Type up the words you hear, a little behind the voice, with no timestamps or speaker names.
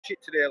shit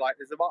today. Like,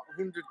 there's about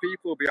 100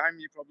 people behind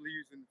me probably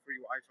using free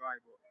Wi-Fi,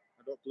 but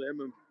I don't blame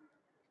them.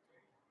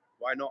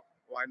 Why not?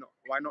 Why not?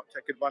 Why not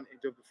take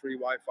advantage of the free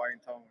Wi-Fi in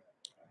town?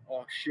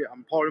 Oh shit!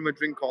 I'm pouring my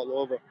drink all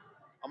over.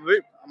 I'm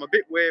a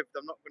bit waved.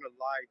 I'm not gonna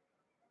lie.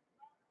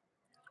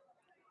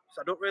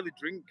 So I don't really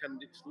drink,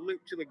 and it's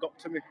literally got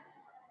to me.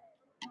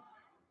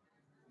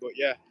 But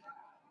yeah,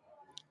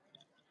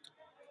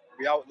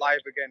 we out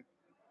live again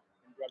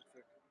in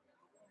Bradford,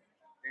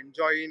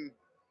 enjoying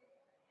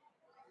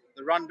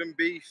the random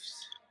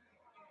beefs,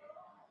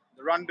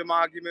 the random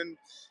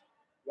arguments.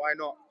 Why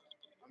not?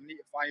 I need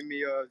to find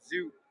me a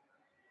zoo.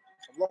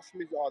 I've lost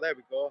me. Oh, there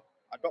we go.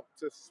 I got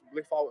to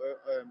spliff out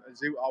a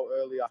zoo out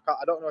earlier.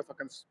 I don't know if I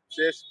can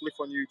say spliff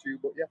on YouTube,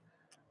 but yeah.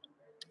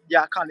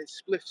 Yeah, I can.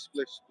 It's spliff,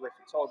 spliff, spliff.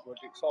 It's all good.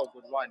 It's all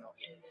good. Why not?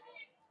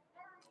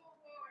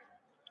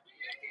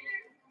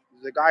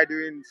 There's a guy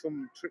doing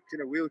some tricks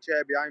in a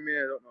wheelchair behind me.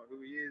 I don't know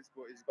who he is,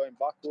 but he's going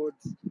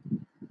backwards.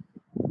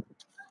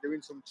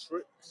 Doing some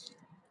tricks.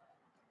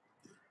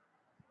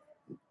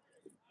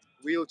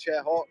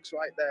 Wheelchair hawks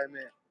right there,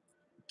 mate.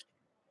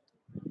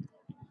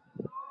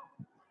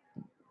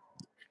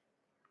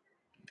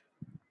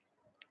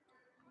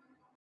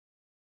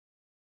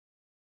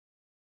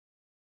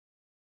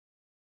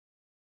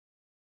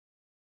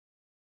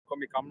 On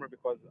my camera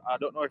because I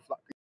don't know if that.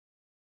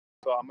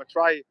 So I'm gonna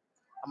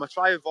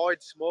try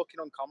avoid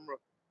smoking on camera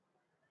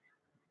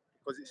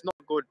because it's not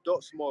good.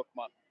 Don't smoke,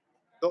 man.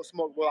 Don't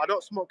smoke. Well, I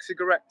don't smoke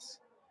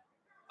cigarettes.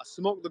 I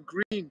smoke the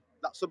green.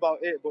 That's about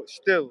it. But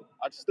still,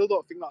 I still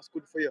don't think that's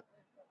good for you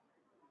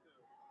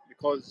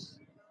because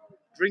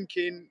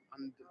drinking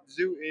and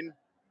zooting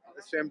at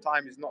the same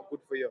time is not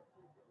good for you.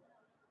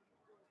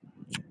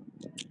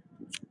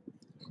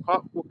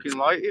 Can't fucking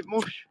light it,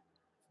 mush.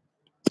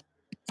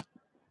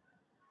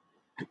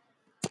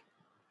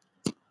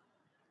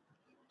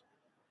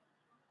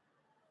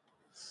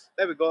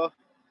 There we go.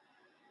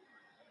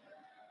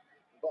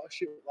 Got a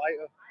shit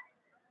lighter.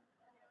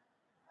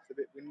 It's a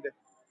bit windy.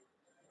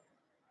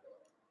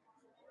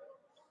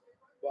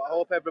 But I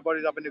hope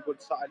everybody's having a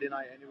good Saturday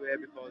night anyway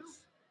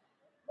because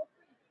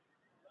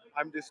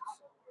I'm just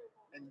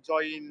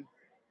enjoying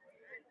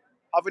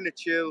having a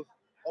chill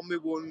on my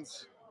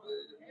ones.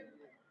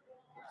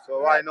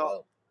 So why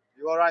not?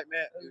 You alright,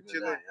 mate? You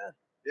chilling? Night,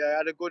 yeah, I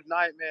had a good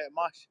night, mate.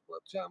 Mash.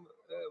 What time?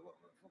 What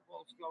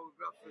football score with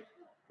Bradford?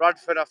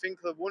 Bradford, I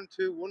think the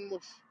 1-2-1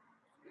 mush.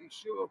 Are you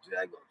sure?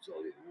 Today I got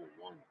told it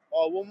 1-1.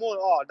 Oh, 1-1.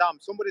 Oh, damn!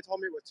 Somebody told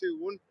me it was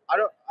 2-1.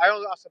 I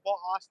support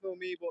Arsenal,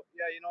 me, but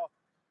yeah, you know.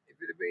 If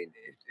it had been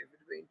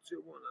 2-1,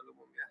 I'd have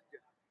won the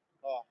Acca.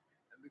 Oh.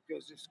 And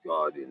because they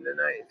scored in the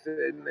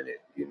 93rd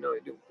minute, you know,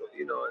 they put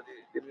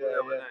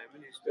over 9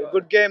 minutes. A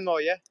good game though,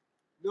 yeah.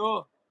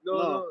 No.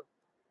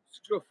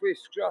 Scrappy.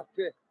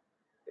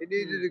 It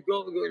needed a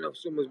goal going off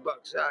someone's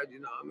backside, you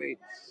know what I mean?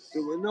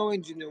 There were no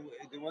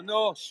ingenuity, there were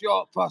no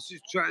short passes,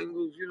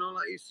 triangles, you know,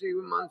 like you see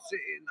with Man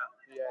City and that.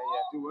 Yeah.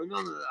 There were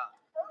none of that.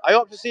 I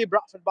hope to see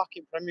Bradford back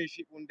in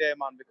Premiership one day,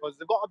 man, because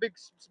they've got a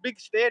big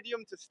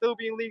stadium to still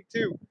be in League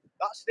Two.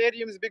 That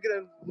stadium is bigger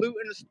than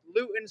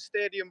Luton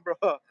Stadium, bro.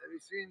 Have you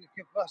seen the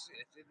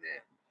capacity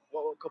today?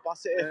 What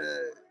capacity?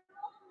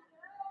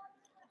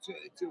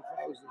 22,000.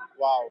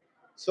 Wow.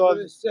 So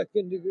for a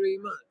second degree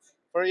match.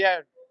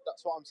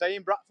 That's what I'm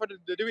saying. Bradford,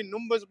 they're doing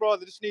numbers, bro.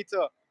 They just need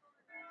to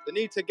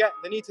get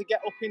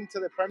up into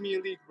the Premier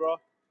League, bro.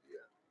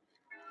 Yeah.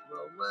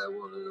 Well, my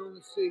one and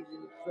only season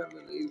in the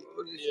Premier League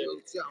was this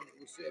little town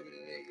that was 7 and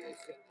 8 years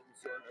sentence,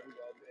 so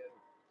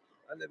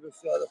I never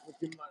saw the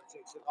fucking match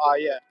except. Ah,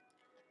 yeah.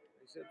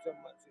 Except some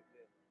match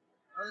there.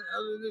 I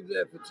lived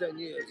there for 10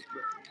 years,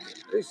 but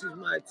this is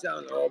my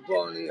town. I was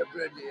born here,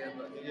 bred here,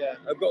 but yeah.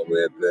 I got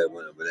where I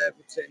went over there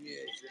for 10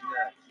 years.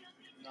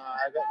 And,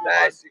 I get you,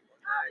 nice. Man.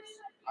 Nice.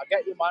 I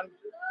get you, man.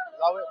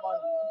 Love it, man.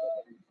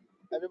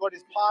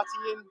 Everybody's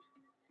partying.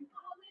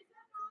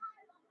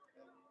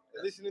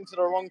 They're listening to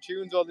the wrong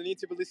tunes, or they need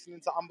to be listening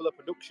to Ambler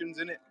Productions,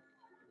 innit?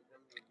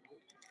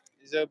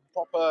 Is a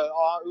proper.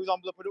 Who's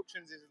Ambler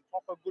Productions? Is a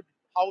proper good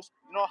house,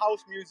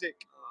 house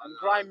music and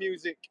grime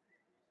music.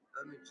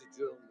 I'm into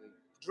drill, mate.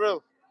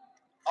 Drill.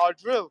 Oh,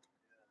 drill.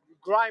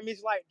 Grime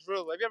is like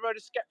drill. Have you ever heard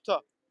of skepta?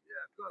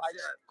 Yeah, of course, like,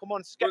 yeah. Come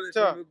on,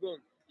 skepta.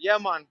 Yeah,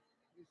 man.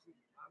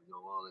 I know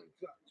all the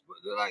tracks, but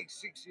they're like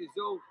 6 years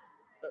old.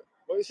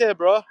 What you say,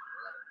 bro? Like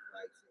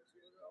 6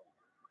 years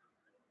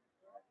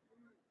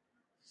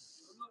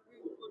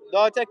old.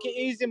 No, take it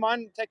easy,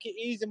 man. Take it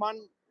easy,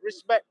 man.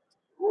 Respect.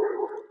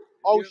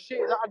 Oh,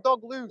 shit. Is that a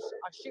dog loose?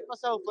 I shit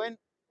myself in.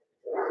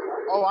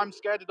 Oh, I'm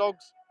scared of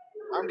dogs.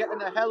 I'm getting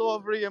the hell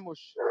over here,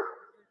 mush.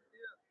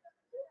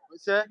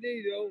 What's that?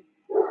 You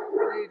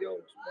need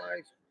old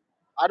spice.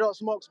 I don't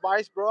smoke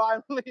spice, bro.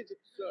 I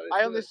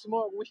only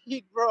smoke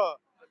weed, bro.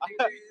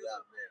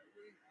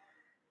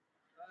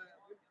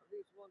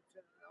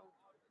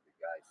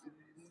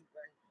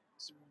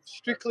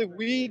 Strictly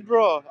weed,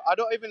 bro. I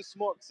don't even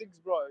smoke cigs,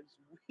 bro. It's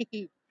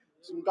weed.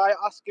 Some guy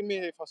asking me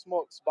if I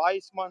smoke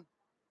spice, man.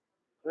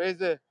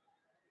 Crazy.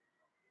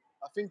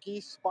 I think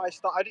he's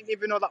spiced out. I didn't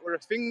even know that were a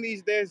thing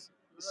these days.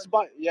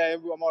 Yeah,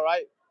 I'm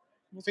alright.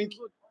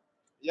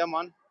 Yeah,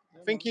 man.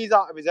 I think he's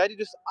out of his head. He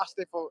just asked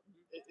if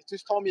he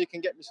just told me he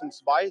can get me some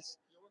spice.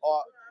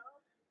 Or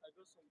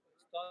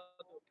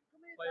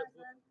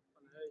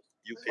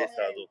UK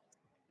stars up.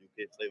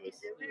 UK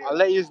flavors. I'll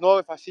let you know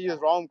if I see you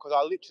wrong because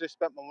I literally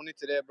spent my money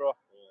today, bro.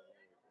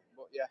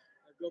 But yeah.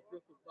 I go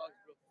proper bags,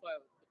 bro.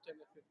 5, 10,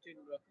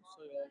 15, bro.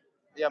 So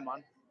Yeah,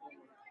 man.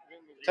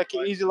 Take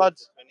it easy,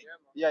 lads.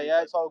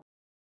 Yeah, it's all.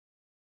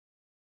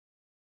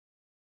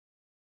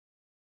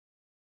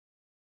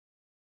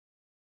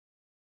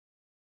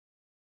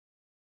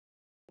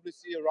 Probably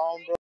see you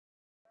around, bro.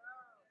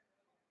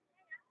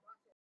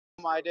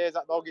 My days,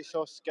 that dog is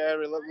so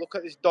scary. Look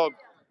at this dog.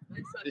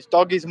 This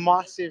dog is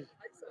massive.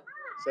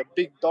 It's a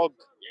big dog.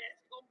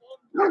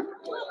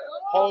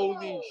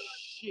 Holy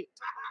shit.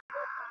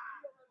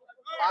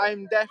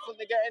 I'm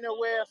definitely getting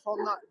away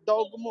from that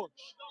dog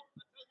much.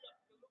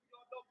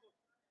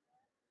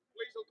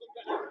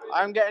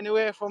 I'm getting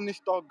away from this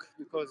dog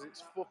because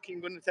it's fucking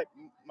gonna take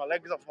my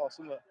legs off or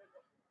something.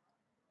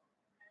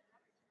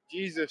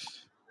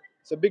 Jesus.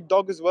 It's a big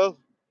dog as well.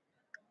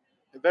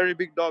 A very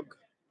big dog.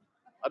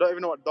 I don't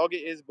even know what dog it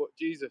is, but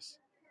Jesus.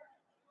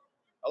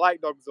 I like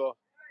dogs though,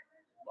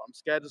 but I'm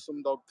scared of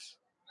some dogs.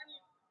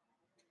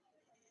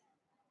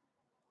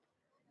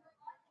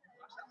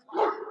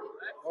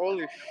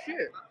 Holy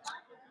shit.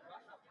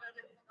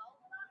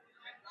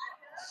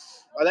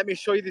 Well, let me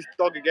show you this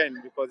dog again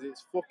because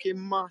it's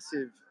fucking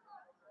massive.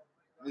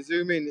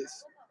 Zoom in,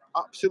 it's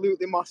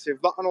absolutely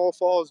massive. That on all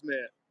fours,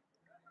 mate.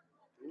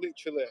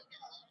 Literally.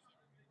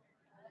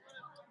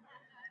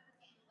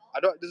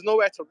 There's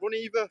nowhere to run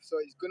either, so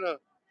he's gonna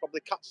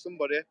probably catch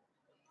somebody.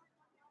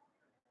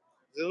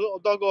 There's a little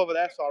dog over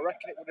there, so I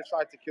reckon it would have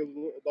tried to kill the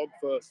little dog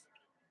first.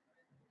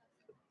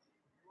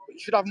 But you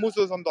should have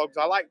muzzles on dogs.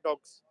 I like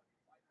dogs.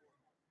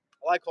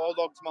 I like all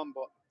dogs, man,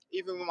 but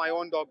even with my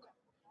own dog,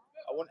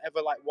 I won't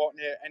ever like walk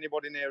near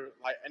anybody.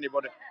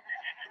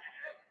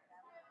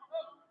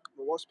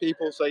 But what's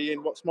people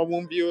saying? What's my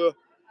one viewer?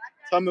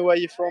 Tell me where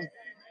you're from.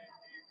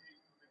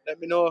 Let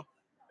me know.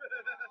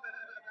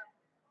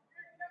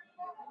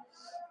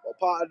 What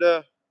part of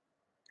the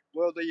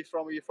world are you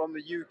from? Are you from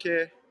the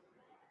UK?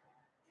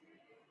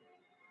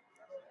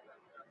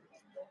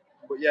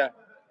 But yeah,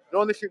 the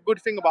only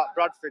good thing about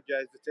Bradford, yeah,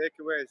 is the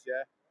takeaways,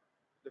 yeah.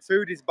 The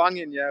food is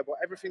banging, yeah, but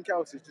everything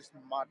else is just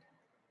mad.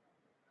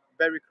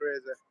 Very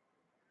crazy.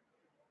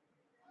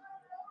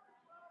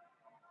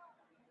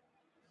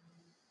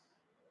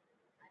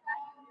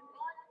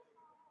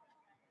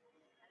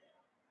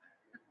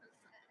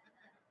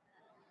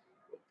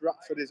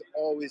 Bradford is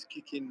always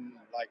kicking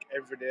like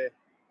every day,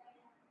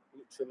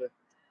 literally.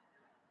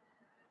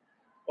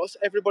 What's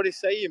everybody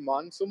saying,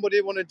 man? Somebody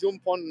want to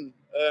jump on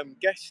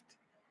guest?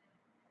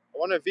 I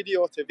want a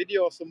video to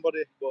video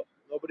somebody, but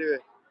nobody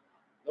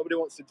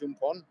wants to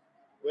jump on.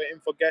 Waiting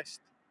for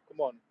guest.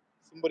 Come on,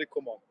 somebody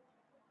come on.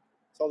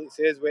 That's all it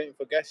says. Waiting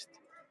for guest.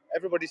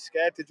 Everybody's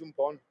scared to jump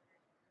on.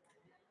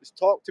 Just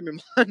talk to me,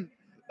 man.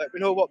 Let me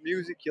know what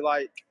music you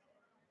like.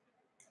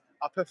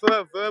 I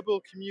prefer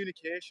verbal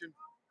communication.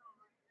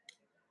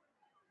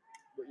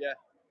 But yeah,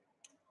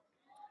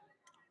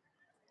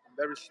 I'm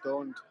very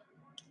stoned.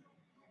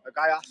 A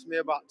guy asked me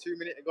about 2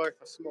 minutes ago if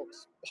I smoked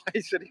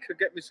spice, said he could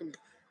get me some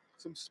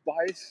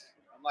spice.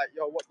 I'm like,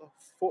 yo, what the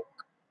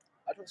fuck?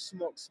 I don't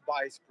smoke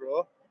spice,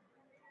 bro.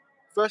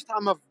 First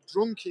time I've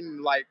drunk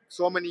in like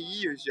so many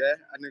years, yeah,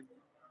 and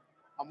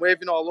I'm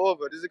waving all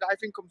over. Does the guy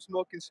think I'm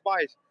smoking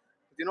spice?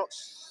 Do you not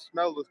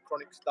smell the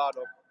chronic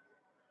stardom?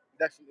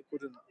 Definitely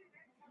couldn't.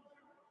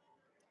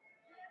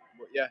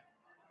 But yeah.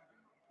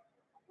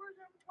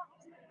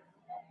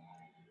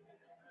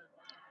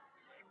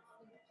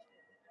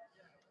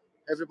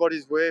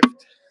 Everybody's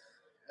waved.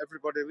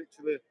 Everybody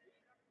literally.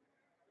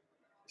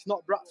 It's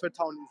not Bradford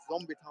town, it's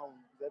zombie town.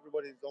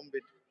 Everybody's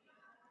zombied.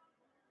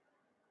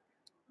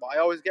 But I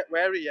always get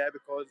wary, yeah,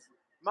 because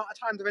the amount of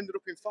times I've ended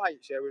up in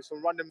fights, yeah, with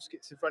some random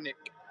schizophrenic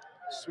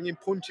swinging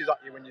punches at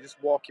you when you're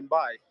just walking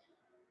by.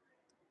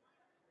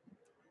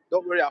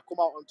 Don't worry, I'll come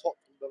out on top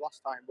the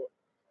last time, but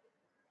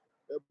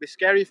it'll be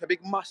scary if a big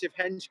massive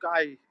hench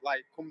guy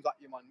like comes at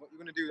you, man. What are you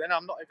gonna do then?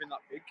 I'm not even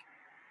that big.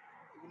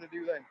 What are you gonna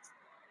do then?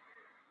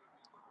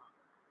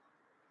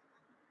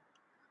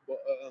 But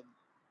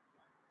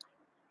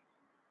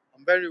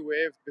I'm very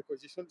waved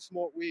because you shouldn't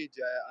smoke weed,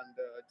 yeah, and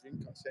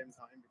drink at the same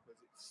time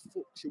because it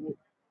fucks you up.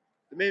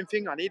 The main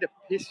thing, I need a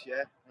piss,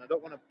 yeah, and I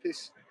don't want to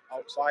piss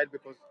outside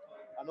because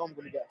I know I'm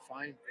gonna get a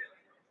fine.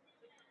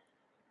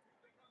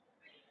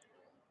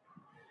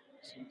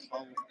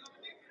 Sometimes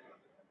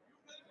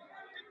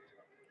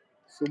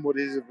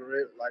somebody's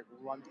like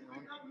ranting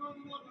on.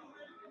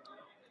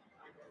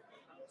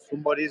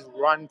 Somebody's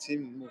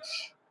ranting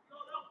mush.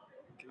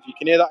 If you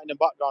can hear that in the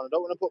background, I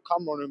don't want to put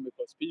camera on them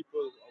because people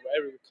are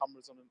wary with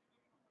cameras on them.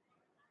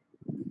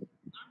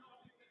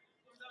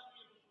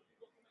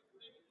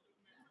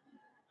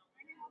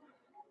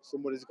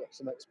 Somebody's got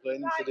some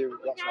explaining to do.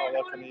 That's all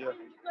I can hear.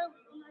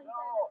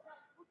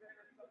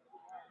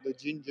 The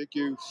ginger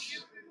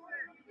goose.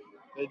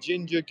 The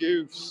ginger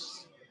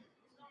goose.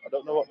 I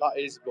don't know what that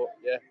is, but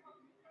yeah.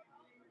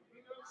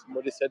 It's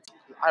Somebody said,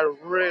 I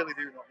really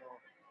do not know.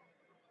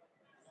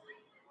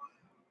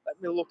 Let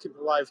me look at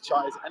the live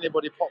chat. Has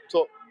anybody popped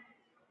up?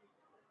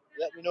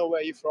 Let me know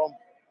where you're from.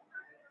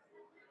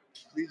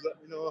 Please let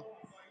me know.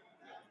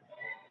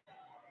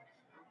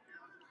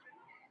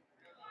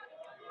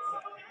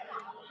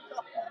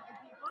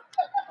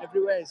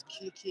 Everywhere is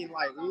kicking,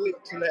 like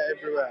literally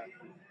everywhere.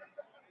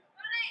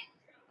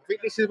 I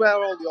think this is where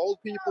all the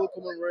old people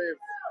come and rave.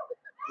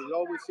 There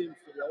always seems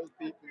to be old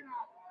people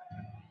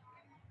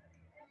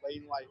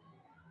playing like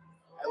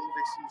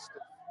Elvis and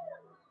stuff.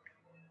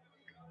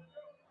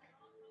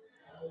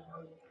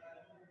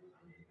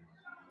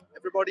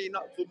 Everybody in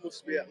that club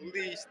must be at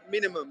least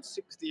minimum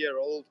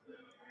 60-year-old.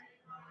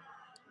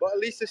 But at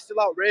least they're still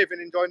out raving,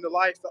 enjoying the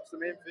life. That's the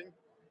main thing.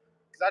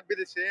 Because I'd be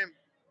the same.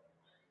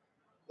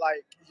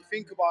 Like, if you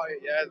think about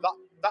it, yeah,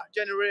 that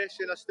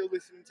generation are still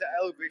listening to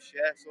Elvis,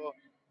 yeah. So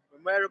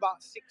when we're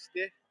about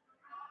 60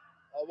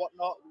 or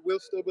whatnot, we'll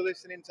still be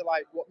listening to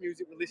like what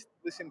music we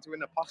listened to in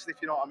the past,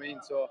 if you know what I mean.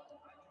 So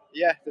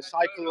yeah, the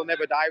cycle will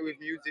never die with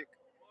music.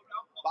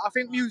 But I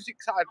think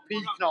music's at a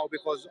peak now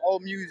because all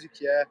music,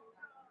 yeah,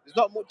 there's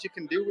not much you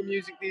can do with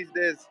music these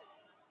days.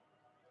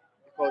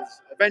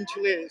 Because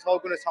eventually it's all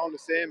going to sound the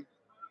same.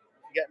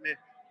 You get me?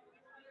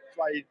 That's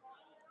why you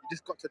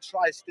just got to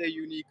try stay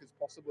unique as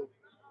possible.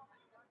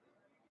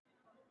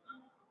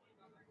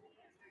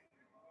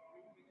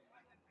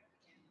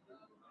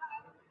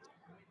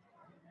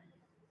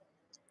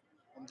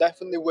 I'm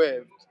definitely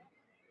waved,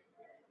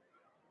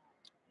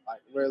 like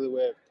really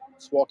waved.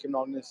 Just walking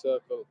around in a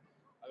circle.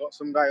 I got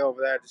some guy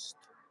over there just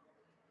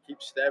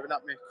keeps staring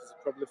at me because he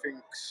probably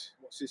thinks,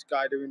 what's this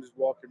guy doing just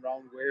walking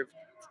around waved?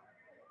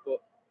 But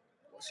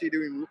what's he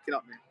doing looking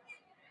at me?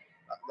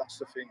 That's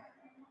the thing.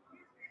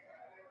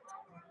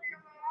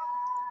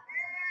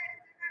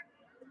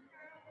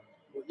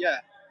 But yeah,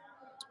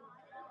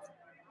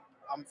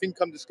 I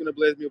think I'm just gonna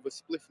blaze me with a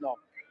spliff now.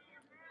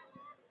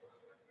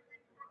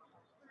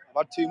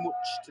 I've had too much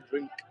to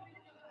drink.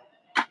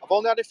 I've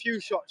only had a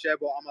few shots, yeah,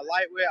 but I'm a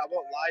lightweight. I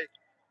won't lie.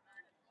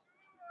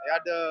 I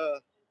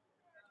had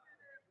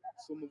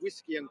some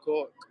whiskey and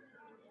coke.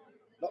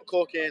 Not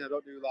cocaine. I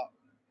don't do that.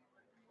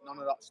 None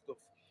of that stuff.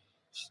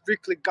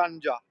 Strictly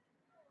ganja.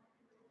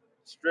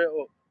 Straight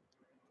up.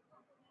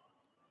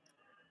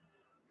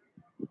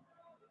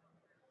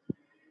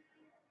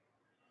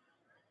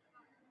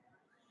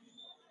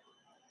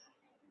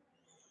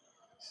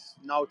 It's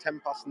now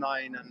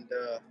 9:10 and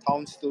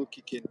town's still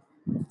kicking.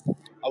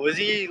 I was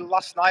here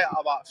last night at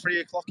about 3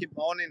 o'clock in the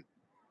morning,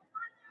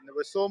 and there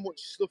was so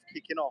much stuff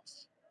kicking off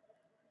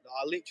that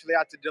I literally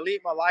had to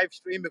delete my live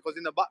stream because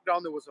in the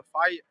background there was a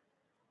fight.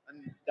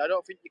 And I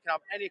don't think you can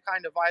have any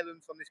kind of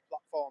violence on this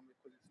platform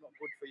because it's not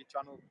good for your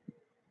channel.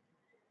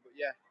 But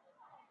yeah,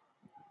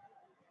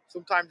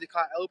 sometimes you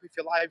can't help if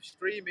you're live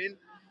streaming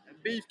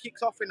and beef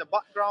kicks off in the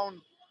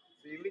background.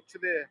 So you just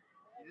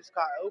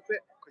can't help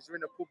it because you're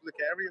in a public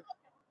area.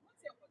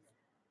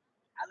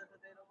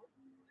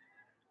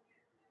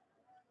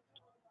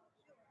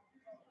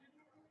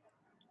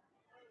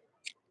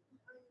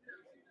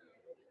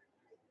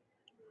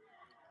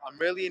 I'm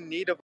really in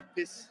need of a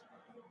piss.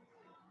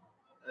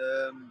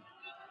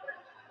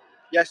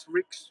 Yes,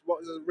 Rick's. What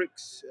was it?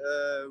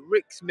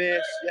 Rick's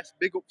Mace. Yes,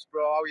 big ups,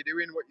 bro. How you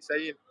doing? What you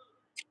saying?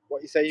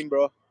 What you saying,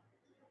 bro?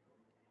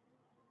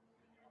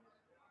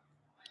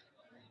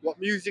 What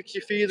music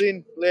you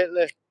feeling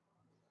lately?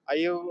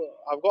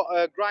 I've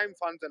got grime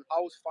fans and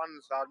house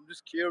fans. I'm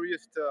just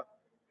curious to.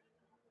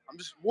 I'm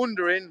just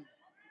wondering.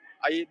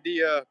 Do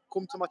you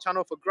come to my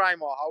channel for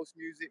grime or house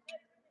music?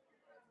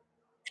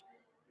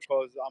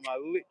 Because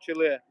I'm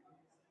literally.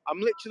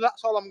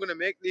 That's all I'm gonna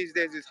make these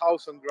days is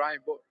house and grime.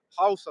 But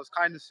house has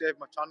kind of saved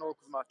my channel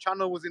because my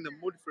channel was in the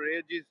mud for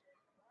ages.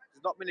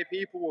 There's not many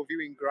people who are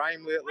viewing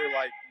grime lately.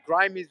 Like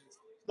grime is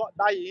not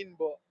dying,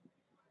 but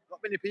not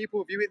many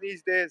people view it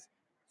these days.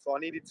 So I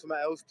needed something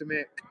else to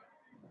make.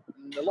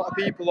 And a lot of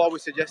people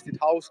always suggested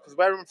house because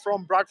where I'm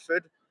from,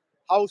 Bradford,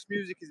 house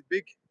music is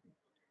big,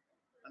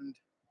 and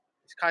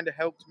it's kind of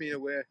helped me in a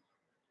way.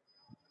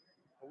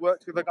 I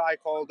worked with a guy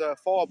called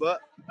Forbert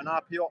and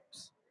RP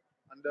Ops,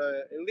 and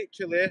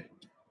literally,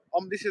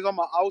 this is on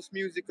my house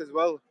music as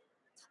well.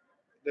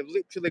 They've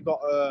literally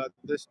got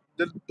this.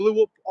 They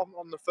blew up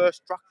on the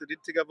first track they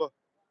did together,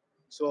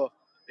 so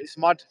it's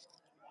mad.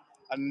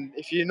 And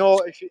if you know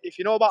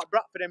about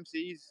Bradford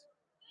MCs,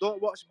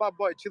 don't watch Bad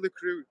Boy Chiller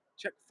Crew.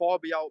 Check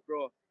Forby out,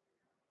 bro.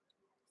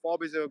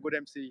 Forby's a good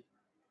MC.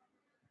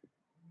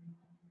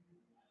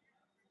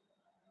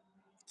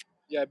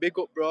 Yeah, big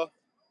up, bro.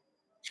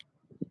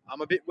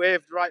 I'm a bit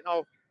waved right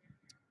now.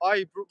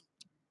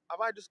 Have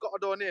I just got a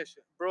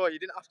donation? Bro, you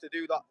didn't have to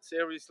do that,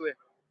 seriously.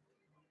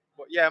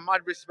 But yeah,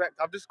 mad respect.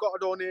 I've just got a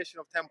donation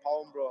of £10,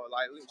 bro.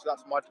 Like, literally,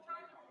 that's mad.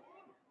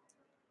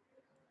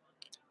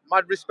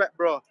 Mad respect,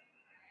 bro.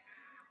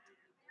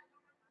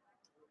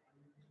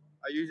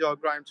 I use your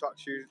grime track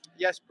shoes.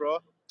 Yes, bro.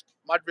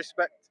 Mad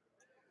respect.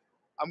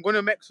 I'm going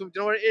to make some, do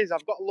you know what it is?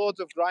 I've got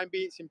loads of grime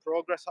beats in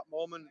progress at the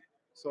moment.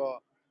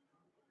 So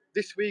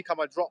this week I'm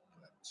going to drop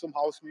some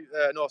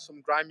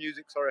some grime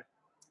music, sorry.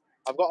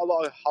 I've got a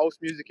lot of house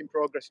music in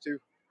progress too.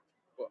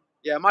 But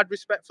yeah, mad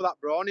respect for that,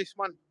 bro. Honest,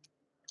 man.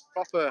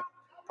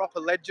 Proper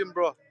legend,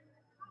 bro.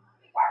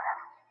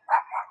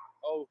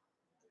 Oh,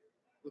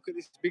 look at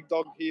this big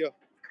dog here.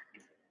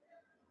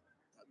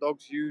 That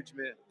dog's huge,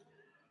 mate.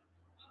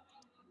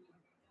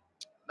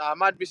 Nah,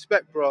 mad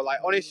respect, bro. Like,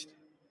 honest,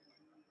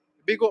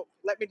 big up.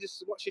 Let me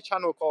just watch your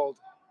channel called.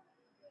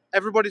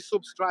 Everybody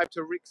subscribe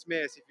to Rick's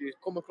Mace if you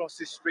come across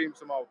this stream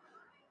somehow.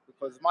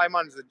 Because my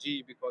man's a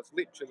G. Because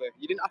literally,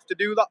 you didn't have to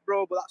do that,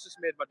 bro. But that's just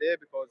made my day.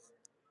 Because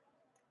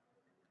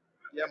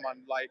yeah,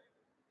 man. Like,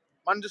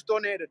 man just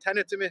donated a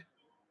tenner to me.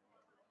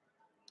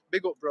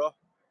 Big up, bro.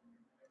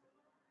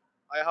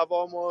 I have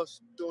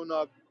almost done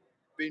a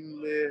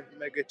Binley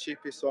Mega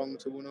Chippy song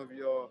to one of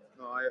your.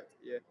 No,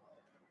 yeah.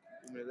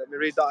 Let me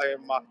read that.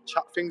 My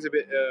chat thing's a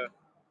bit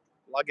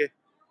laggy.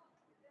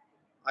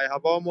 I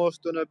have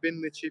almost done a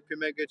Binley Chippy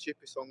Mega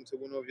Chippy song to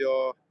one of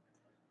yours,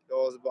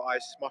 but I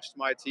smashed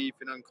my teeth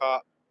in and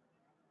can't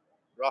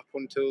rap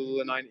until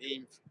the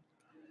 19th.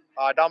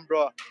 Ah, damn,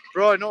 bro.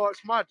 Bro, you know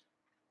what's mad?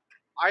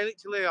 I've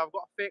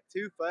got a fake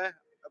tooth there.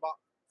 About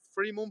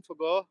 3 months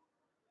ago,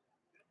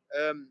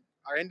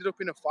 I ended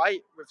up in a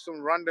fight with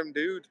some random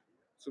dude,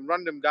 some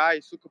random guy,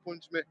 sucker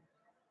punched me.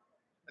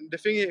 And the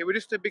thing is, he was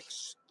just a big,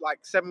 like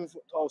 7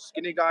 foot tall,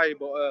 skinny guy,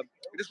 but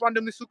he just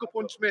randomly sucker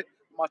punched me.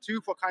 My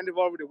tooth were kind of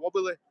already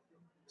wobbly,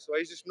 so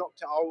he just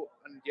knocked it out.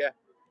 And yeah,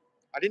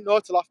 I didn't know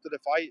till after the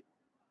fight,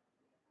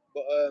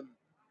 but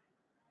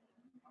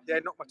yeah,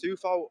 knocked my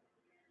tooth out.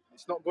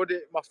 It's not good.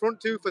 My front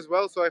tooth as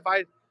well. So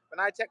when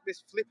I take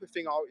this flipper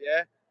thing out,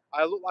 yeah,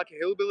 I look like a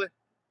hillbilly.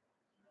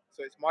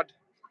 So it's mad.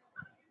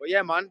 But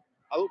yeah, man,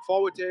 I look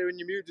forward to hearing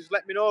your music. Just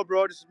let me know,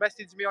 bro. Just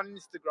message me on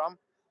Instagram,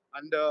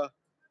 and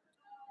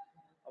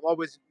I'm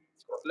always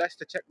blessed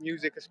to check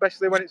music,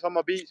 especially when it's on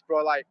my beats,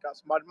 bro. Like,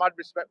 that's mad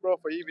respect, bro,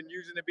 for even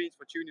using the beats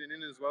for tuning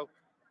in as well.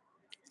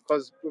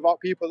 Because without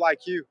people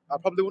like you, I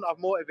probably wouldn't have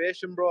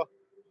motivation, bro.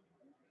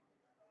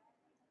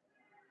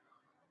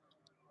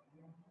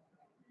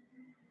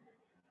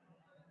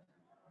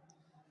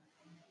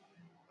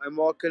 I'm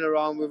walking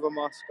around with a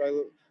mask. I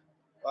look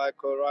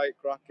like alright,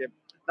 cracking.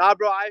 Nah,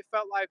 bro, I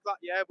felt like that,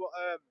 yeah, but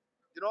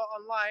you know,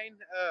 online,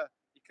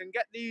 you can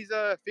get these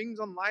things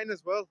online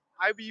as well.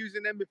 I be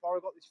using them before I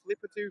got this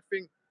flipper tooth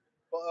thing,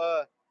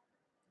 but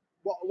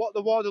what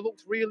the water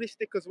looked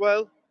realistic as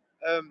well.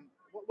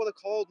 What were they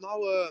called now?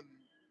 I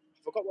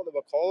forgot what they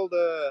were called.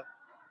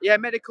 Yeah,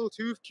 medical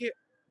tooth kit.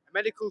 A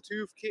medical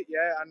tooth kit,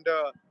 yeah, and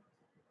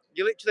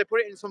you literally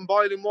put it in some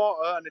boiling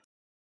water and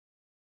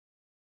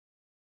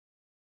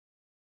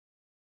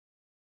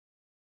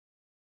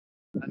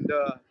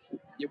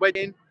you wet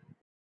in.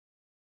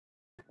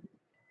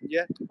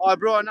 Yeah. Oh,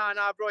 bro, nah,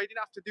 bro, you didn't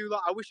have to do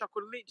that. I wish I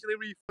could literally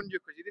refund you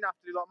because you didn't have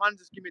to do that. Man,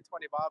 just give me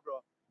 20 bar,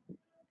 bro.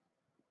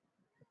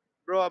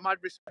 Bro, mad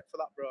respect for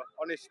that, bro.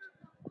 Honest.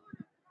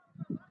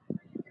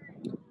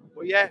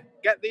 But yeah,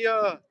 get the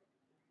I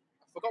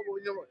forgot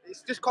what you know.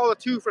 It's just called a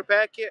tooth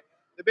repair kit.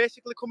 They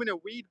basically come in a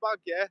weed bag,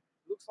 yeah.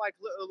 Looks like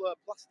little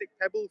plastic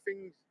pebble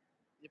things.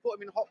 You put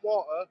them in hot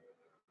water,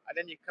 and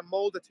then you can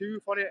mold a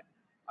tooth on it.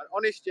 And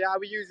honest, yeah, I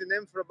was using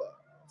them for about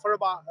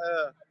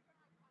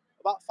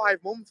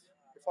 5 months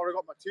before I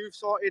got my tooth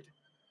sorted.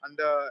 And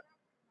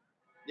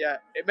yeah,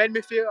 it made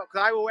me feel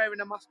because I was wearing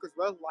a mask as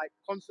well, like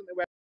constantly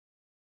wearing.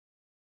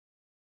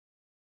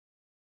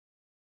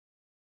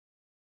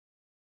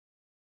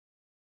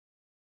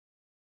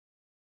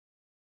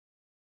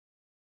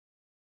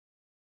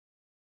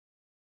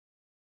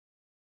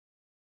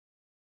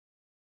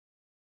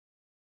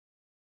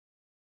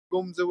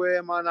 Gums away,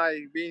 man.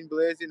 I been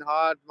blazing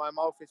hard. My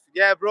mouth is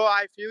yeah, bro.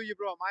 I feel you,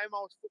 bro. My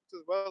mouth's fucked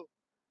as well.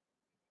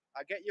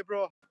 I get you,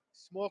 bro.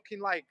 Smoking,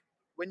 like,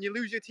 when you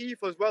lose your teeth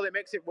as well, it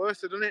makes it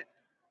worse, doesn't it?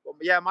 But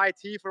yeah, my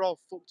teeth are all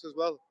fucked as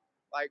well.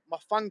 Like, my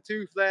fang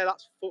tooth there,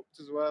 that's fucked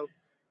as well.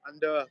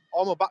 And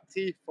all my back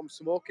teeth from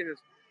smoking.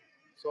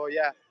 So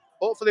yeah,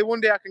 hopefully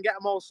one day I can get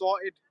them all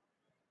sorted.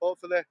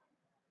 Hopefully.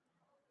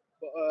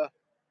 But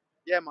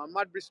yeah, man,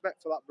 mad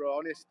respect for that, bro.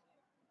 Honest.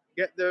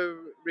 Get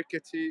the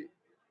rickety,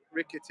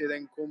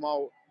 then come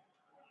out.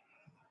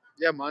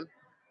 Yeah, man.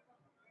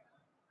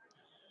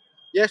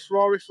 Yes,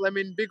 Rory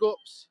Fleming, big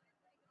ups.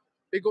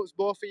 Big ups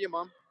both of you,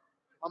 man.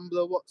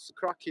 Ambler, what's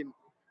cracking?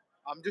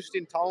 I'm just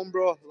in town,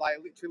 bro. Like,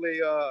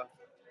 literally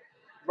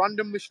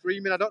randomly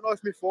streaming. I don't know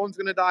if my phone's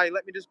gonna die.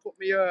 Let me just put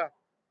me I've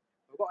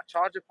got a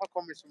charger pack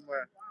on me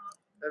somewhere.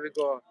 There we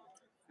go.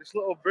 This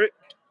little brick.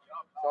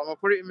 So I'm gonna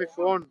put it in my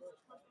phone.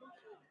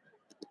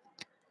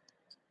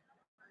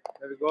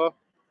 There we go.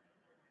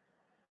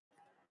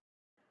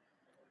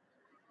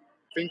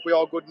 Think we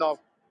all good now.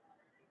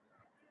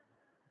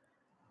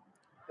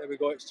 There we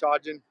go, it's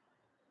charging.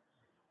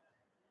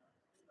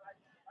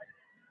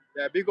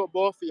 Yeah, big up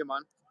both of you,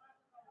 man.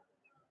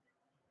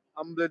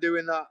 I'm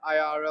doing that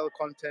IRL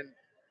content.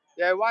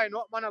 Yeah, why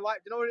not, man? You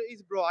know what it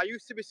is, bro? I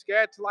used to be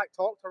scared to like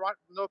talk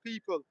to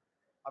people.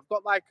 I've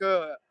got like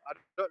I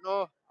don't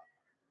know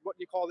what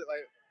you call it,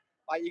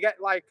 like you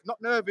get like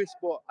not nervous,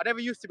 but I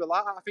never used to be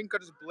like that. I think I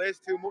just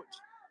blazed too much,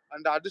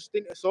 and I just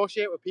didn't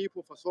associate with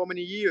people for so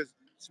many years.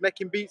 just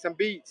making beats and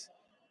beats.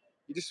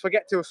 You just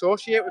forget to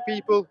associate with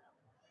people.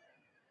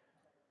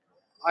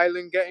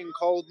 Island getting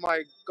cold,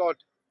 my God.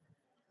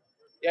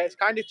 Yeah, it's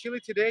kind of chilly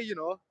today, you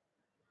know.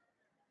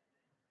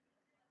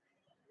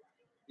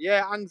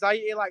 Yeah,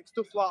 anxiety, like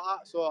stuff like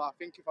that. So I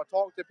think if I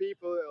talk to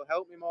people, it'll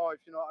help me more, if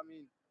you know what I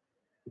mean.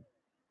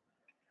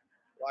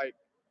 Like,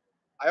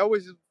 I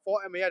always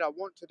thought in my head I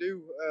want to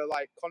do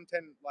like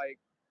content, like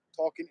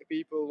talking to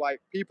people,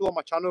 like people on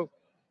my channel,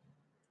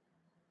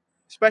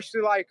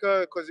 especially like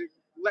because it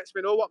lets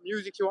me know what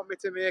music you want me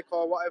to make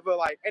or whatever.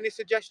 Like any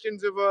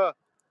suggestions of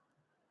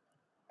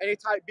any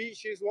type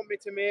beats you want me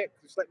to make,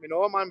 just let me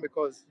know, man,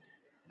 because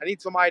I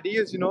need some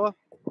ideas, you know.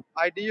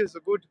 Ideas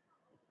are good.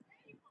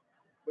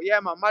 But yeah,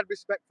 man, mad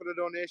respect for the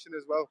donation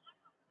as well.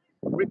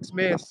 Rick's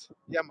Mace,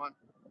 yeah, man,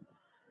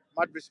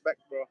 mad respect,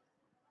 bro.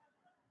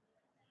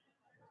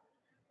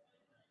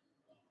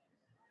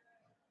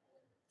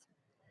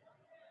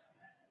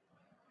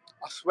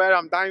 I swear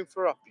I'm dying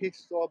for a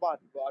piss so bad,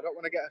 but I don't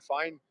want to get a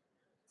fine.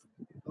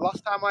 The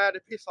last time I had a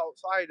piss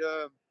outside,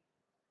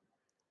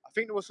 I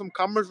think there was some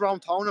cameras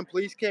around town and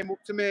police came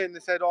up to me and they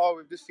said, "Oh,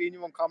 we've just seen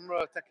you on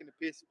camera taking a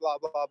piss, blah,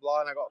 blah,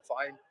 blah," and I got a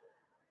fine.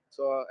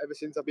 So ever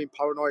since I've been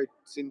paranoid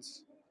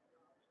since.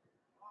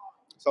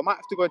 So I might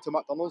have to go into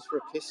McDonald's for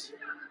a piss.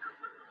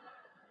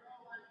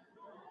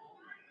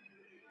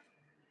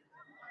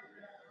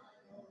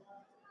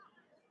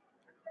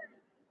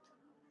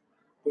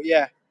 But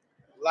yeah,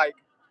 like,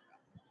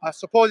 I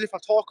suppose if I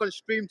talk on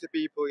stream to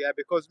people, yeah,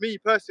 because me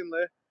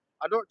personally,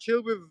 I don't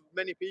chill with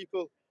many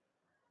people.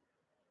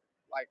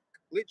 Like,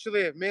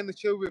 literally, mainly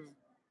chill with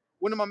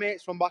one of my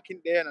mates from back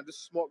in the day, and I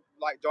just smoke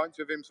like joints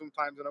with him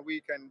sometimes on a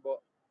weekend. But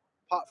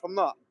apart from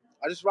that,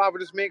 I just rather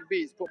just make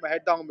beats, put my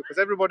head down, because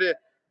everybody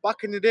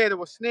back in the day they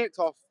were snaked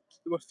off,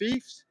 they were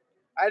thieves.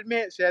 I had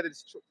mates, yeah, that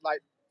like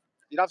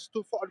you'd have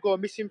stuff that would go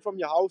missing from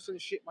your house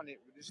and shit, man.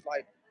 It was just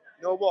like,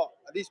 you know what,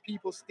 are these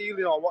people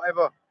stealing or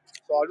whatever?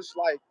 So I just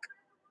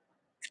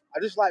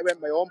like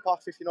went my own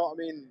path, if you know what I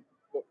mean,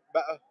 but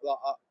better like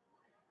that.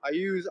 I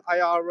use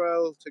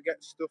IRL to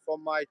get stuff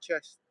on my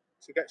chest,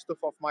 to get stuff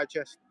off my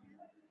chest.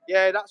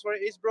 Yeah, that's what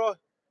it is, bro.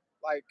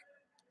 Like,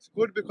 it's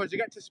good because you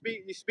get to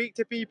speak. You speak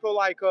to people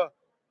like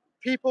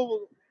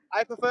people.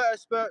 I prefer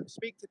to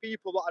speak to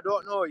people that I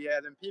don't know, yeah,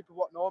 than people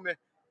that know me,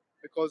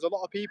 because a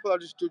lot of people are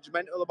just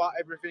judgmental about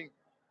everything.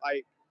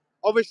 Like,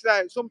 obviously,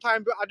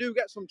 sometimes I do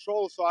get some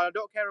trolls, so I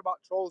don't care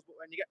about trolls. But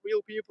when you get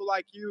real people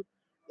like you,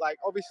 like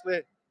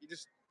obviously, you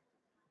just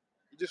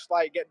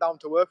like get down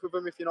to earth with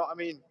them, if you know what I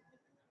mean.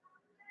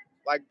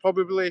 Like,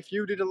 probably if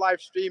you did a live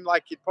stream,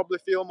 like you'd probably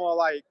feel more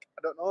like,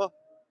 I don't know.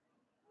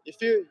 You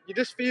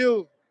just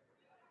feel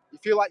you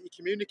feel like you're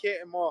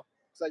communicating more.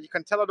 So you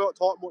can tell I don't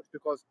talk much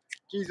because,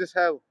 Jesus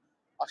hell,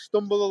 I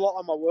stumble a lot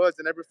on my words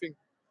and everything.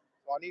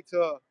 So I need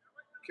to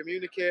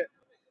communicate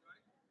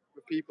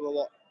with people a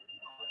lot.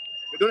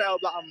 It doesn't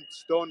help that I'm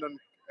stoned and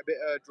a bit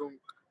drunk.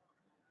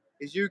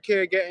 Is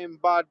UK getting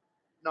bad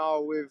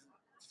now with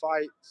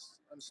fights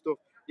and stuff?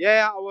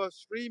 Yeah, I was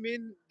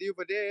streaming the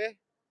other day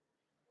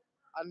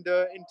and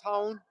in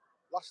town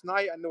last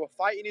night, and they were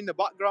fighting in the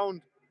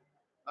background,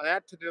 and I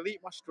had to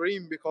delete my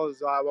stream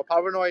because I was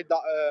paranoid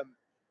that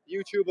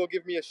YouTube will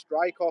give me a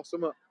strike or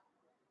something.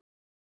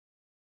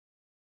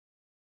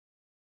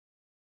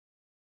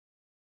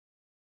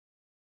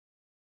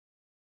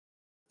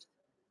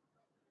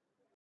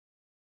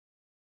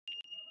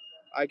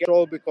 I get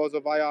all because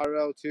of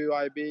IRL too.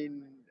 I've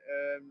been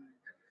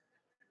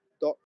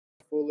docked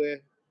fully.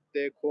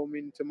 They come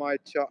into my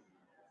chat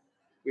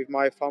with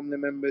my family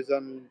members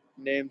and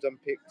names and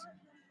pics.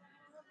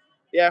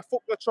 Yeah,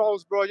 fuck the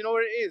trolls, bro. You know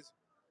what it is?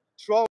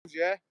 Trolls,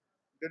 yeah.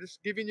 They're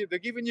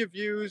giving you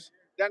views.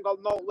 They ain't got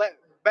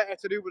better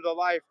to do with their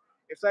life.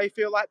 If they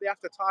feel like they have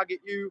to target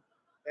you,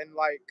 then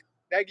like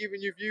they're giving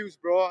you views,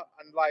 bro.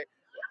 And like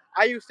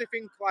I used to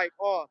think like,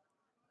 oh,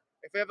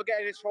 if I ever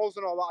get any trolls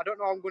and all that, I don't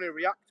know how I'm going to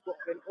react. But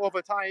then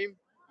over time,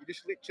 you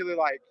just literally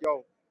like,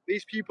 yo,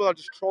 these people are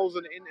just trolls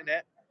on the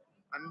internet,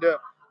 and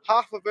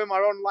half of them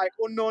are on like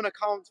unknown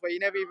accounts where you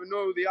never even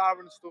know who they are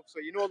and stuff. So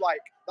you know, like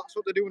that's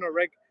what they're doing a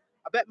reg.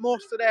 I bet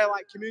most of their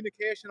like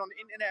communication on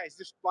the internet is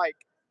just like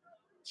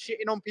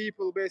shitting on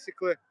people,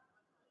 basically.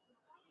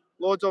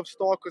 Loads of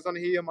stalkers on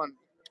here, man.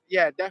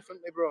 Yeah,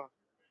 definitely, bro.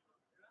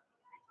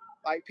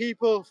 Like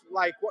people,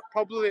 like what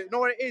probably you know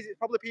what it is. It's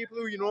probably people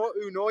who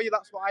know you.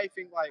 That's what I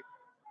think. Like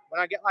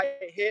when I get like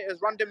haters,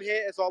 random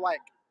haters, or like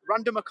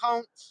random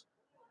accounts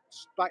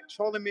like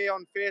trolling me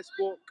on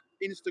Facebook,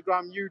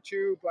 Instagram,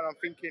 YouTube, and I'm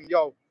thinking,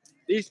 yo,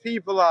 these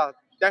people are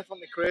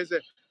definitely crazy.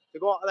 They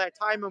go out of their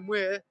time and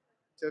way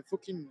to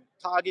fucking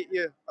target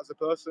you as a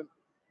person.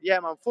 Yeah,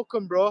 man, fuck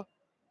them, bro.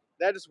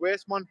 They're just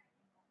waste, man.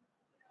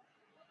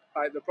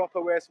 Like the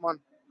proper waste, man.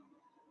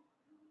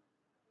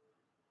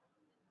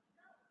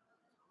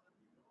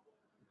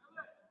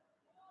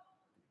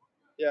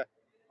 Yeah.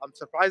 I'm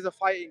surprised the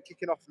fighting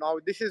kicking off now.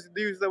 This is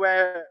usually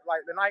where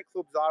like the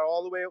nightclubs are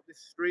all the way up this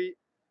street,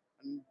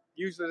 and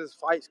usually there's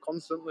fights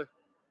constantly.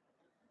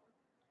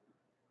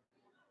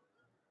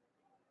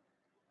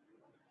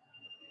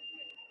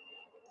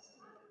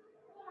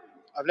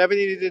 I've never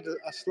needed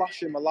a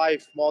slash in my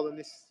life more than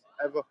this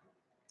ever. I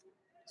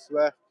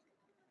swear.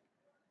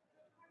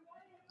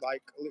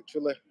 Like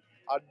literally,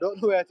 I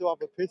don't know where to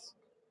have a piss.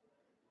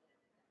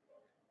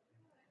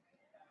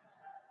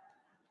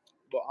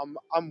 But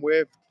I'm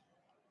waved.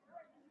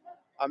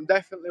 I'm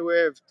definitely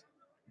waved.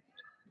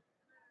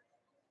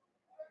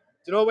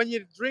 Do you know when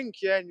you drink,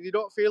 yeah, and you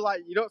don't feel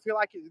like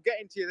it's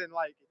getting to you, then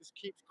like it just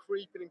keeps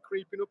creeping and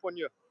creeping up on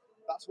you.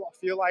 That's what I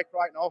feel like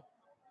right now.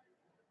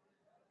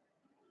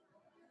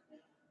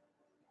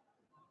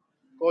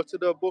 Go to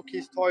the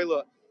bookies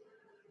toilet.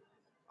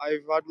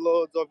 I've had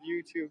loads of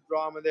YouTube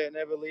drama they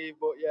never leave,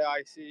 but yeah,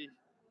 I see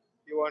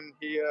you on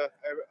here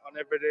on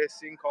Everyday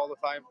Sync all the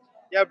time.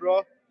 Yeah, bro.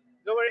 You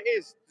know what it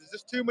is? There's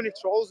just too many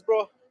trolls,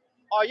 bro.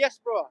 Oh yes,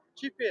 bro.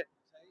 Chippy.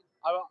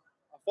 I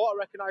thought I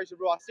recognised you,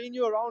 bro. I seen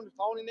you around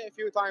town in it a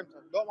few times.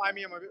 Don't mind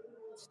me, I'm a bit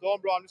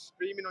stoned, bro. I'm just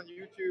streaming on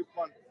YouTube,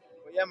 man.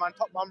 But yeah, man,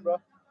 top man, bro.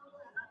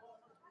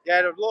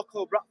 Yeah, the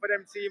local Bradford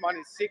MC, man,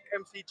 is sick.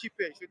 MC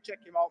Chippy. You should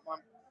check him out, man.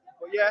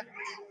 But yeah,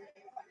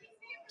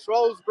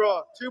 trolls,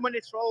 bro. Too many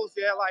trolls,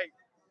 yeah. Like,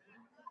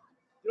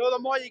 you know, the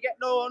more you get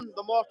known,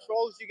 the more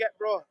trolls you get,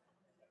 bro.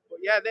 But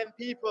yeah, then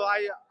people,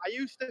 I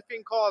used to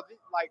think, oh,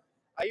 like,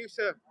 I used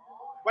to,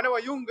 when I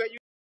was younger,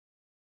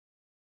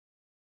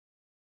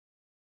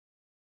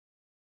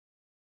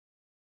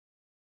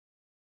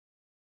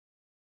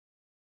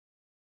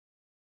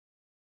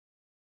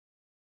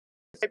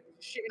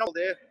 shitting all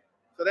day.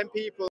 So then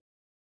people,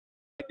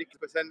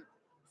 60%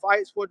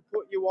 fights would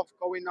put you off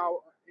going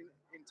out in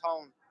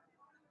town.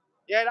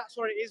 Yeah, that's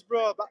what it is,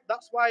 bro.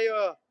 That's why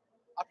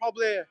I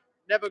probably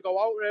never go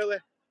out really.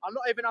 I'm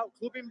not even out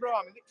clubbing, bro.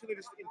 I'm literally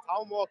just in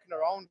town walking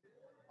around.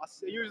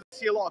 Usually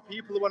see a lot of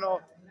people when so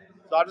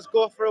I just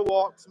go for a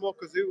walk, smoke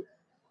a zoo.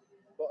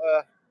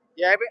 But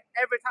yeah,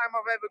 every time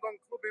I've ever gone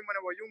clubbing when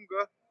I was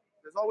younger,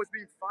 there's always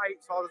been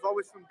fights or there's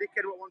always some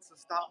dickhead who wants to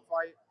start a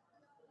fight.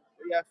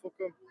 But yeah, fuck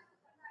them.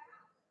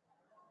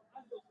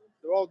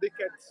 They're all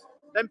dickheads.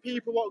 Then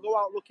people won't go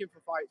out looking for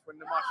fights when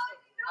they're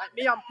mashed. Like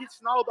me, I'm pissed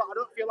now, but I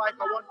don't feel like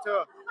I want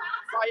to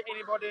fight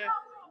anybody.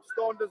 I'm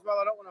stoned as well.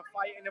 I don't want to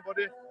fight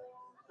anybody.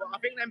 But I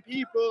think them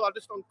people are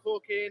just on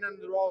cocaine and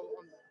they're all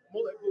on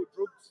multiple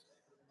drugs.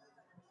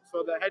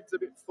 So their head's a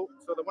bit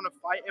fucked. So they want to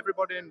fight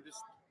everybody and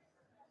just,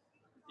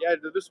 yeah,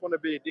 they just want to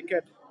be a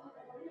dickhead.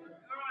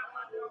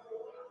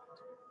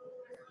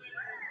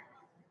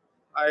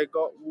 I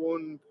got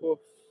one puff.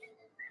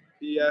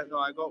 Yeah, no,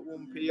 I got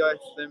one PI.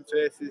 Them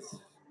faces.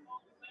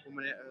 1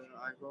 minute.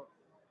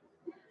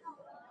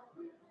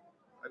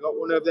 I got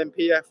one of them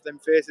PF, them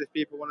faces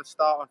people want to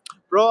start on.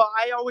 Bro,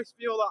 I always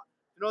feel that,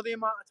 you know, the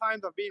amount of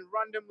times I've been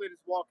randomly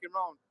just walking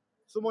around,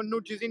 someone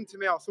nudges into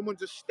me or someone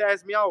just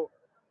stares me out,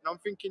 and I'm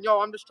thinking,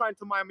 yo, I'm just trying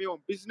to mind my own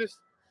business.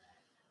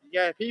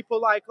 Yeah, people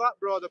like that,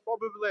 bro, they're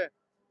probably,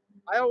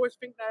 I always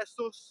think they're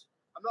sus.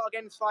 I'm not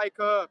against like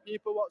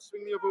people what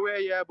swing the other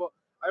way, yeah, but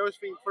I always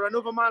think for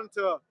another man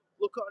to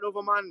look at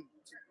another man,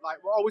 like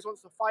always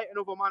wants to fight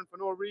another man for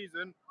no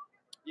reason,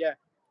 yeah,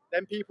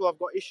 then people have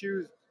got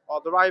issues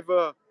or they're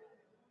either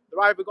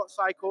got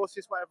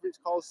psychosis, whatever it's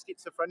called,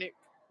 schizophrenic,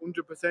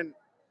 100%.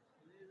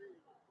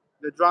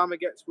 The drama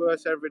gets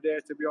worse every day,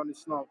 to be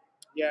honest now.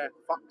 Yeah,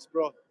 facts,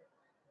 bro.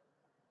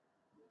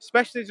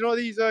 Especially, you know,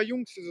 these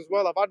youngsters as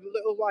well. I've had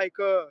little, like,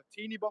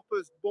 teeny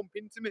boppers bump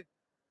into me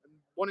and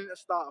wanting to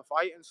start a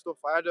fight and stuff.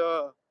 I had,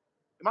 the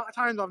amount of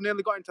times I've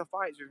nearly got into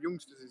fights with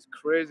youngsters is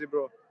crazy,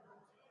 bro.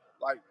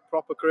 Like,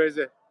 proper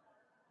crazy.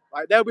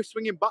 Like, they'll be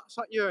swinging bats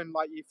at you and,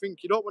 like, you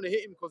think you don't want to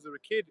hit him because they're a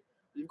kid.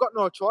 You've got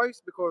no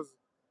choice because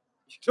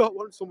you don't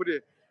want somebody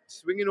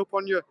swinging up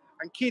on you.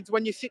 And kids,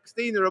 when you're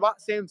 16, they're about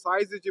the same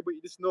size as you, but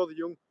you just know they're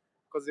young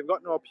because they've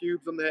got no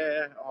pubes on their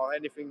hair or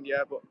anything.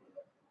 Yeah, but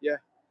yeah,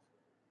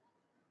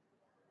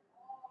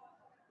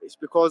 it's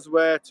because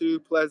we're too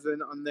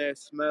pleasant and they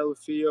smell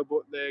fear,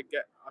 but they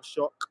get a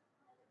shock.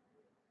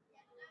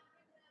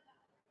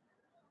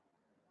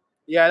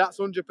 Yeah, that's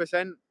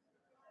 100%.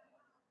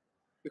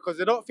 Because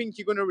they don't think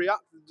you're going to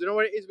react. Do you know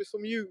what it is with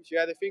some youths?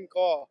 Yeah, they think,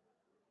 oh,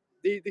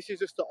 this is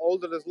just the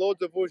older. There's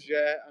loads of us,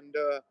 yeah, and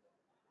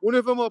one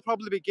of them will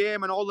probably be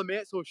game and all the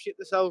mates will shit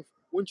themselves.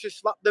 Once you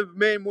slap the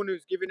main one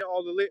who's giving it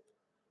all the lip,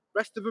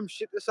 rest of them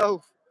shit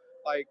themselves.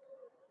 Like,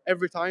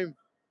 every time.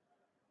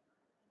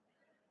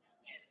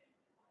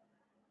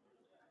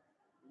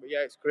 But yeah,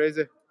 it's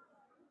crazy.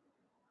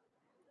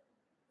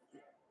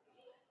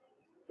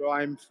 Bro,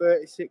 I'm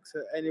 36.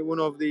 Any one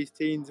of these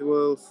teens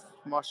will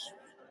smash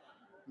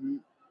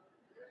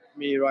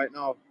me right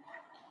now.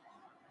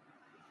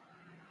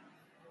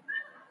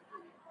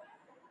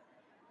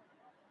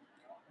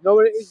 You know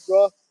what it is,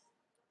 bro?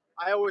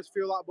 I always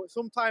feel that, but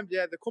sometimes,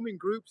 yeah, they come in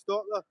groups,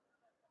 don't they?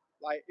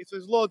 Like, if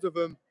there's loads of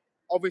them,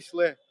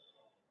 obviously,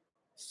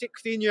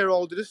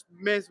 16-year-old, they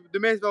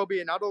may as well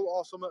be an adult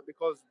or something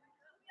because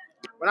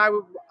when I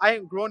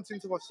ain't grown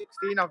since I was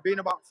 16. I've been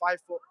about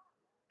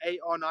 5'8"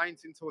 or 9"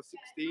 since I was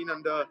 16,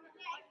 and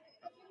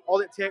all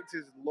it takes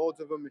is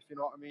loads of them, if you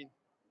know what I mean.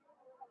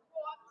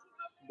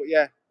 But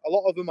yeah, a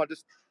lot of them are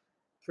just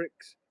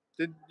pricks.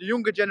 The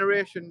younger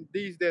generation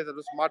these days are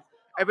just mad.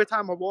 every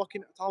time I walk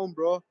into town,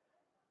 bro,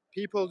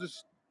 people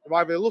just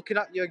either looking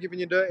at you, giving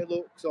you dirty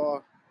looks,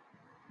 or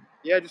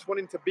yeah, just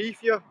wanting to beef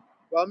you.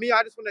 Well, me,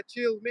 I just want to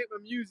chill, make my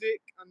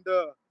music, and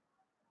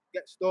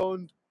get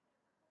stoned.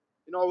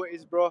 You know what it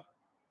is, bro.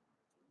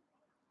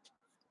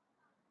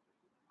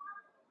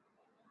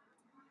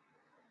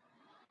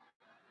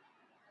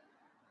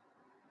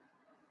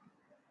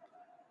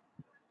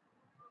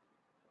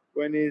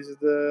 When is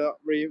the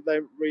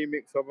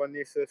remix of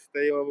Anissa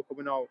Stay Over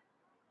coming out?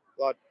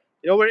 Lad,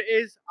 you know what it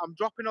is? I'm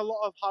dropping a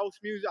lot of house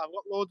music. I've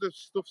got loads of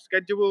stuff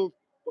scheduled,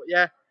 but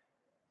yeah,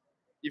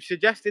 you've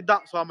suggested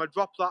that, so I'm gonna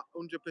drop that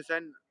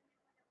 100%.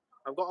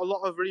 I've got a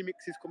lot of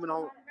remixes coming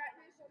out,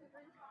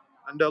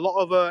 and a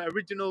lot of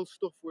original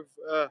stuff with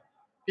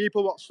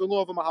people what sung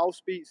over my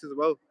house beats as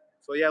well.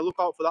 So yeah, look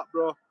out for that,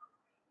 bro. It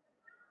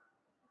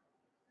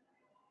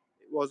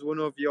was one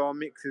of your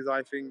mixes,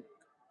 I think.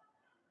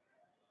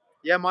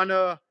 Yeah, man.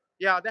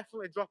 Yeah, I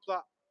definitely drop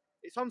that.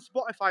 It's on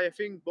Spotify, I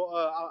think, but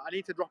I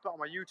need to drop it on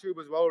my YouTube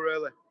as well.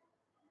 Really,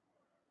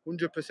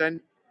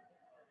 100%.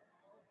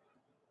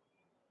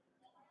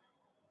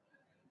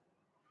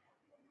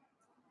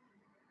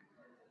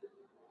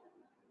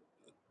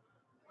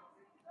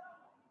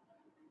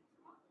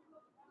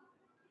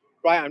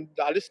 Right,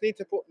 I just need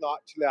to put. No,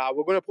 actually,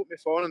 we're gonna put my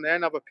phone on there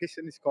and have a piss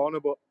in this corner,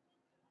 but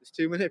there's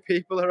too many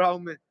people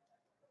around me,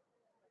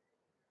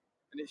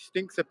 and it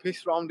stinks of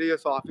piss around here.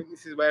 So I think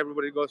this is where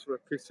everybody goes for a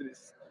piss, and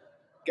it's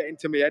getting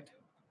to my head.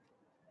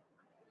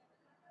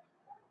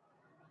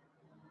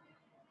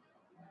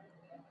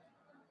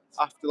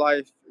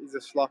 Afterlife is a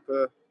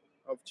slapper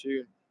of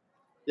tune.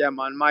 Yeah,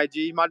 man, my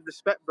G, mad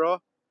respect, bro.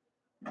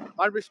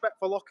 Mad respect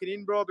for locking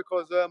in, bro,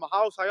 because my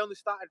house, I only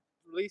started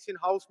releasing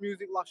house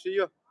music last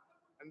year,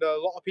 and a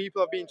lot of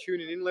people have been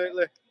tuning in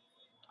lately.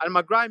 And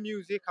my grime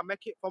music, I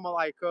make it for my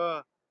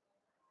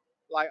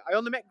like I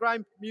only make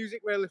grime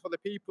music really for the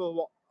people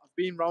what have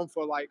been around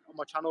for like on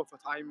my channel for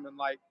time, and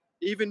like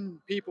even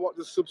people what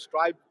just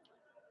subscribe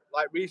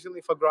like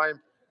recently for grime.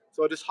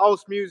 So just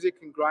house music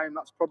and grime,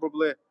 that's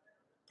probably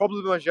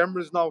my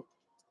genres now.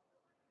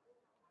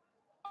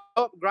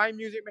 I hope grime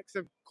music makes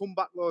a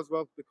comeback though as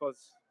well,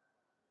 because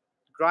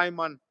grime,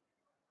 man,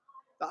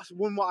 that's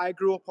one what I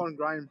grew up on,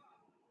 grime.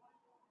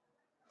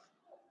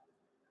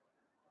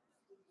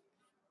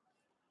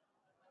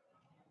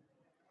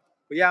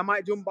 But yeah, I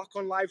might jump back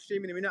on live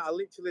stream in a minute. I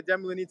literally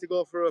generally need to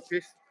go for a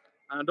piss,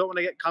 and I don't want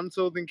to get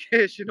cancelled in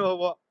case you know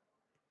what.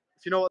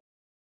 If you know what.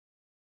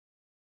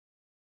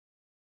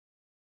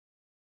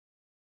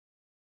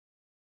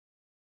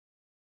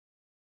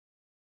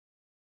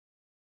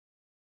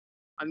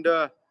 And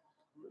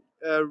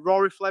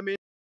Rory Fleming,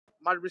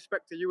 mad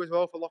respect to you as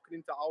well for locking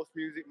into house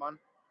music, man.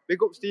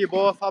 Big ups to you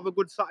both. Have a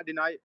good Saturday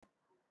night.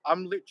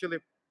 I'm literally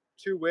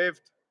too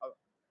waved. I'm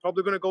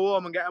probably gonna go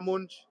home and get a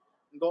munch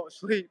and go to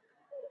sleep.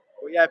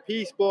 But yeah,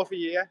 peace both of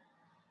you. Yeah?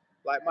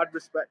 Like mad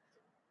respect.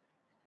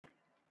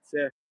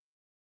 Safe.